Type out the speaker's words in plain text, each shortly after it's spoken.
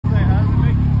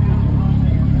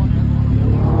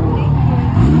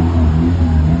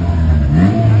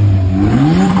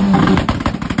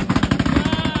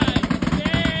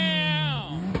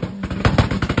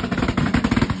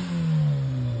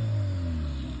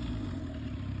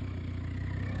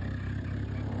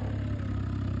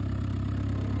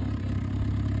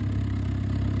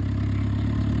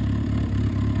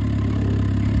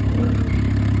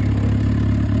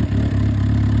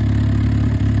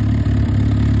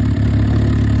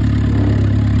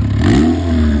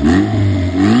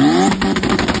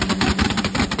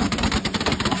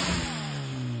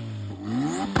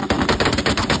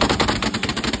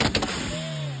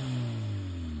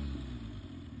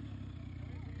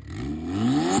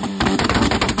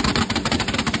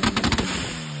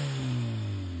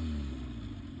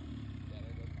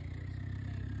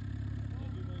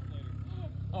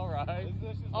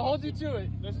hold you to it.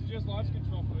 This is just launch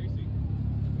control for racing.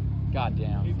 God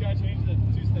damn. He's got to change the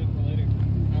 2-step for later.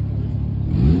 Afterwards.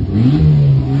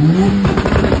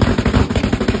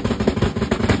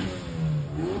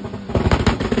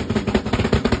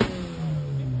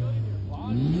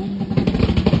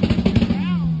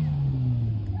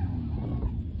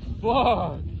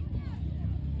 Fuck.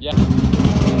 Yeah.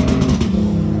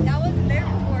 That wasn't there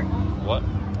before. What?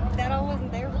 That all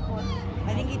wasn't there before.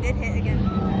 I think he did hit again.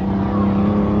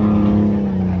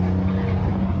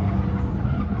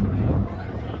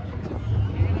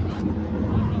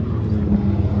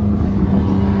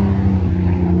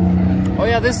 Oh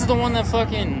yeah, this is the one that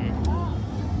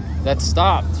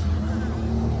stopped.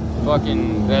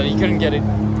 Fucking, that he couldn't get it,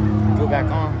 go back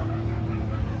on.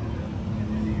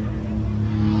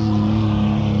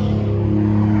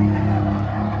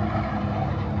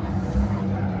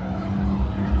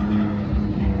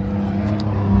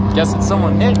 Guessing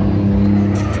someone hit.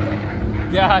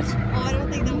 Gosh. Oh, I don't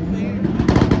think that was there.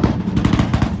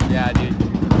 Yeah, dude.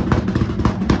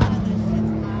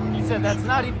 He said that's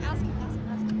not even. Ask him.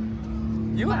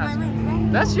 You asked.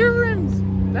 That's your rims.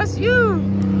 That's you.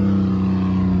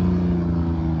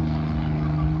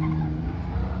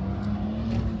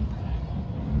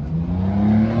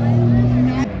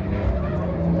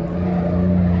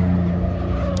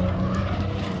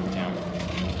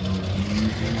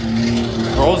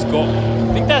 Rose gold.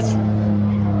 I think that's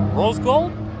rose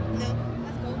gold? No,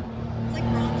 that's gold. It's like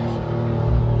bronze gold.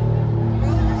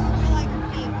 Rose is more like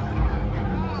pink.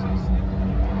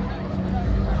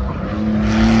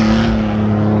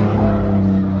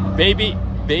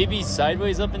 Baby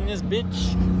sideways up in this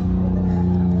bitch.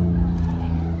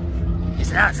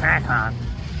 He's not track on.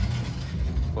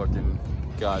 Fucking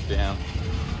goddamn.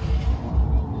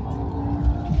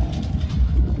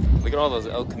 Look at all those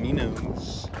El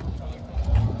Caminos.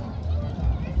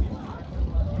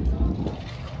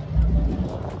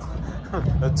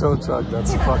 A tow truck,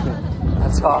 that's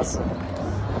awesome.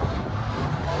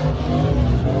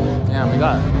 Damn, we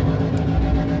got it.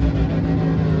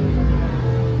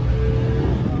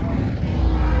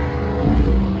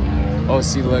 Oh,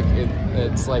 see, look,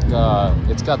 it's like,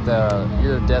 it's got the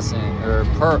iridescent, or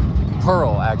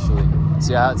pearl, actually.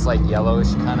 See how it's like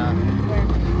yellowish, kind of,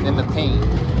 in the paint.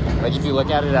 Like, if you look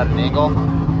at it at an angle.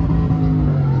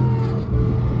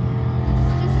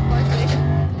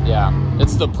 Yeah,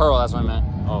 it's the pearl, that's what I meant.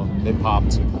 Oh, they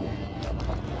popped. So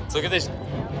look at this.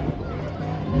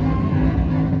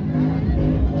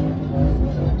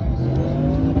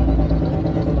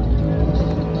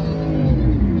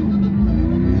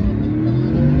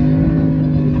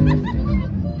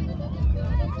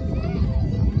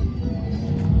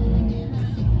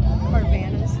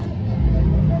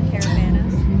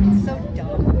 Caravanas. It's so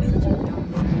dumb.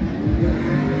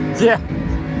 Yeah.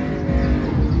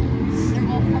 They're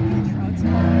all fucking trucks.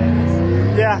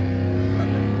 Caravanas. Yeah.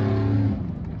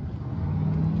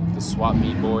 The swap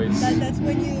meet boys. That's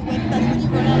when you run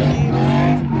out of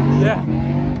names. Yeah.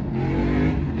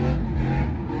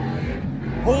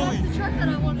 Holy. That's the truck that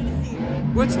I wanted to see.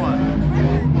 Which one? The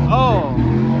red one. Oh.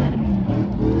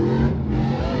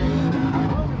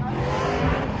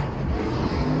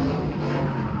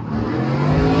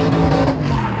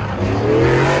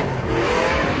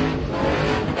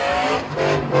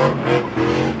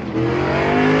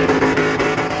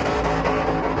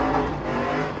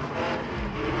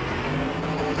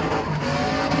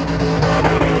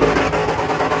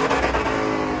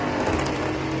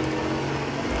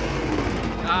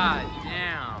 God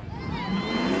damn.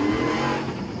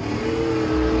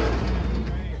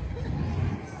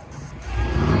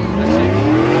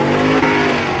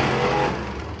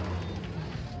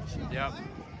 Yep.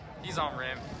 He's on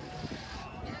rim.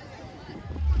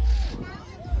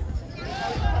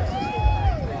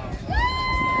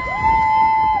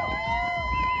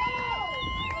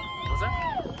 What's that?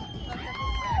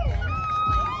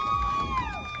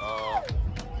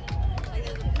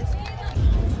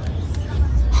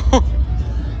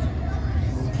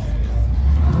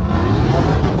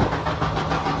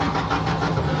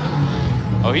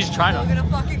 Oh, he's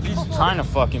trying to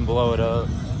fucking blow it up.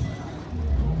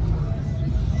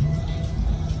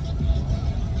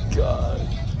 God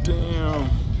damn.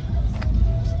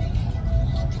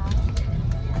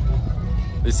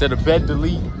 They said a bed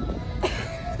delete.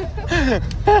 That's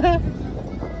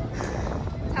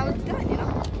how it's done, you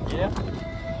know? Yeah.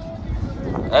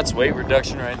 That's weight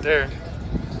reduction right there.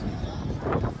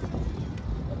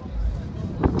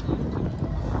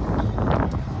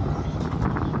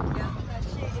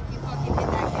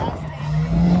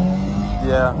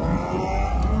 Yeah.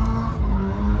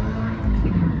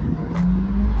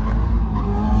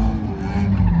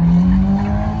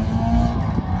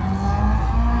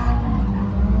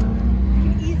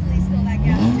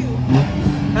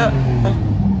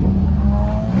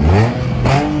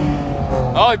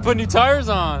 Oh, he put new tires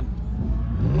on.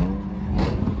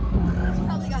 He's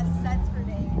probably got sets for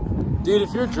days. Dude,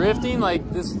 if you're drifting, like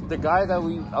the guy that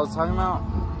I was talking about,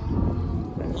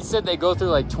 he said they go through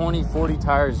like 20, 40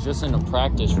 tires just in a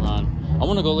practice run. I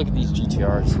want to go look at these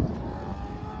GTRs.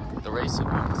 The racing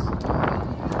ones.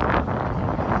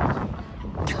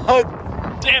 God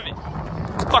damn it.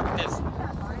 Fuck this.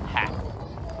 Hack.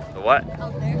 The what?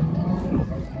 Out there.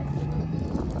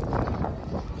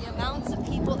 The amounts of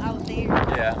people out there.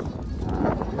 Yeah.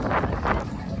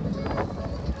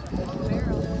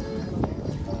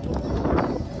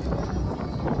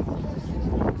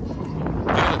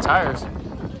 Look at the tires.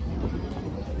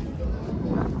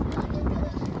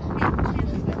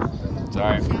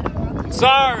 Sorry.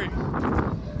 Sorry.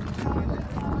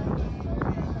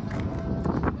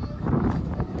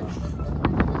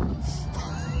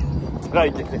 Did I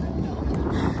get it?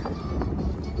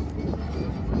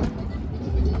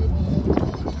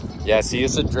 Yeah, see,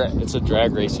 it's a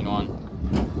drag racing one.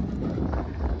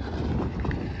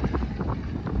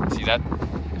 See that?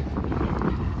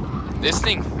 This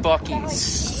thing fucking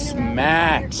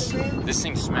smacks. This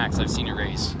thing smacks. I've seen it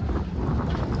race.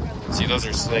 See, those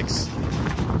are slicks.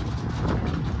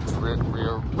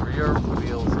 Rear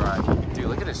wheel drive. Dude,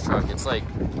 look at this truck. It's like,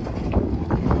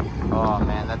 oh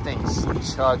man, that thing's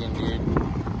chugging, dude.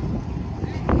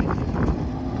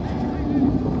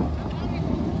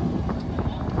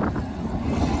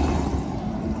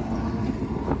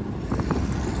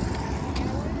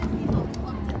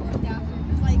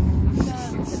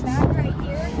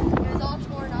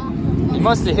 You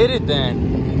must have hit it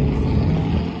then.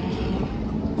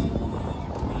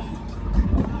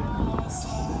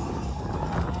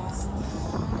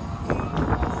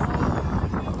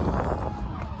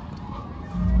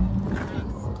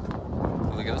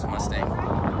 Look at this Mustang.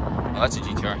 Oh, that's a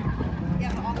GTR.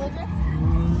 Yeah, all-wheel drive?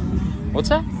 What's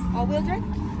that? All-wheel drive?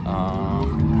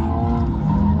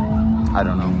 I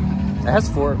don't know. It has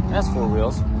four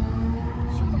wheels.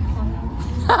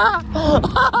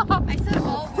 I said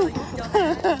all-wheel, you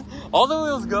dumbass. All the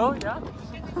wheels go, yeah.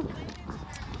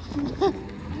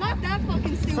 I'm not that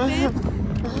fucking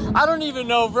stupid. I don't even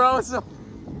know, bro. So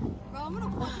Bro, I'm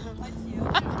gonna fucking punch you.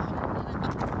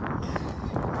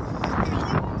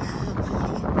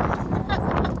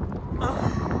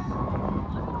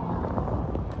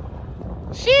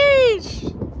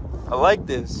 sheesh. I like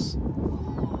this. It's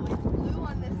blue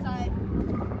on this side.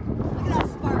 Look at that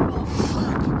sparkle.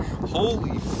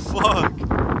 Holy fuck.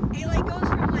 It like goes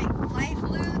from like light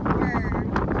blue or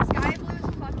sky blue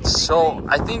to fucking. So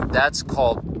I think that's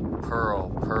called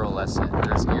pearlescent.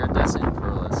 There's iridescent and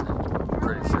pearlescent. I'm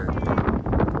pretty sure.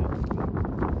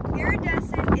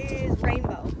 Iridescent is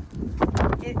rainbow.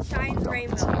 It shines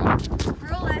rainbow.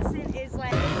 Pearlescent is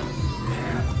like.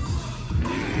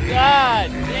 God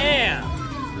damn.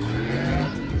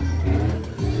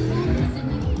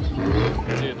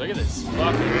 Dude, look at this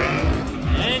fucking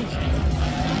engine.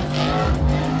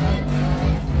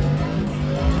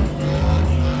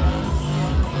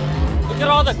 Look at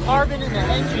all the carbon in the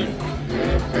engine.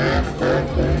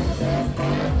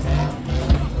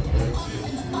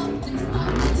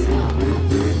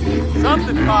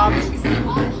 Something pops.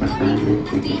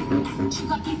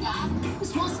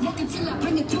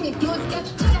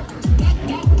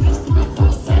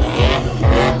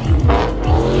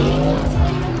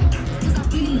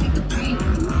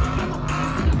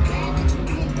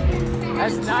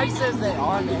 As nice as they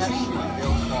are, they have shitty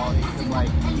build quality. Cause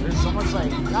like, there's so much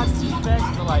like, not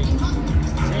defects, but like,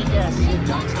 tank ass shit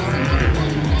done to them.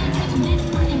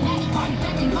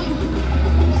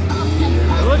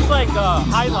 It looks like a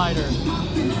highlighter.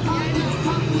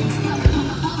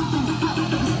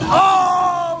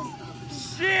 Oh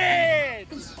shit!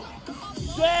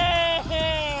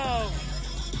 Damn!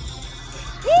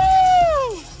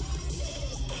 Woo!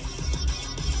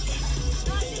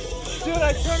 Dude,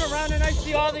 I turn around and I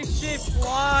see all this shit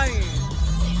flying.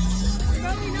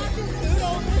 Probably not the food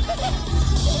over.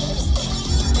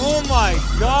 Oh my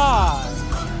god!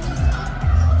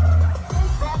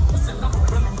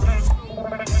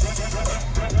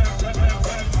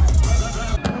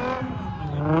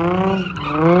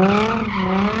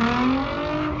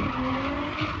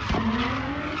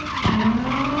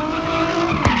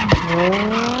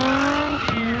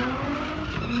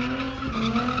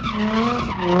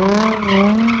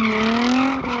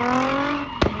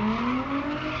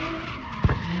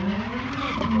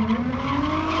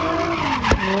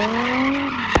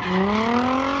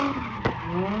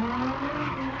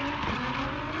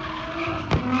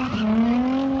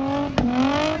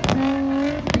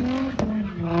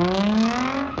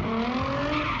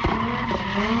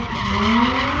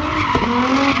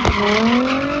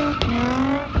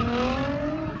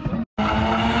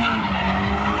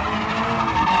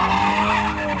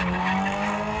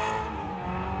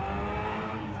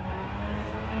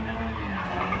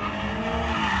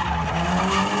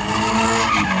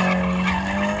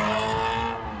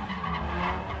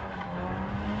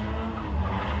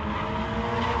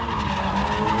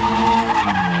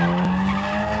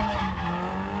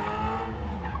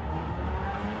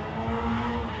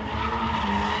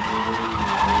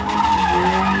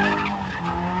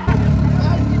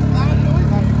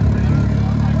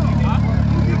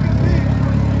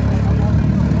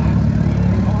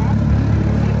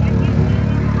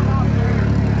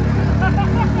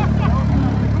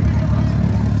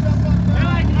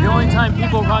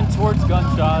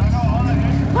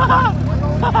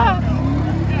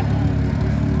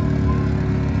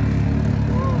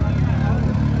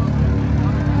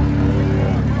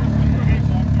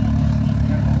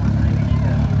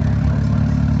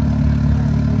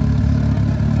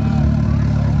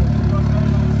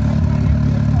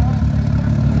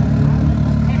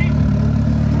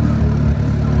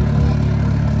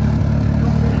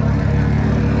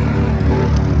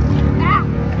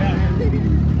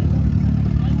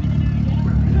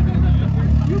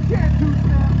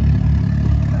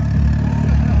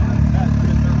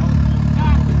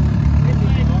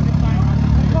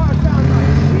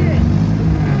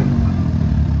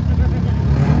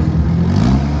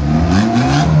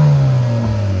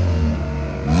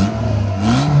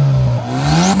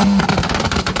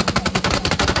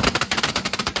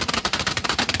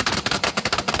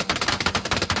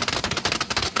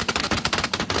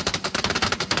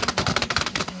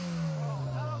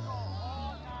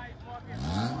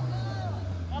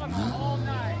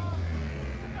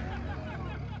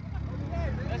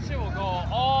 shit will go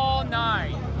all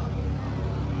night.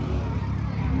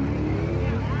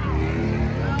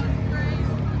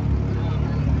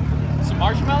 Some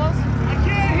marshmallows?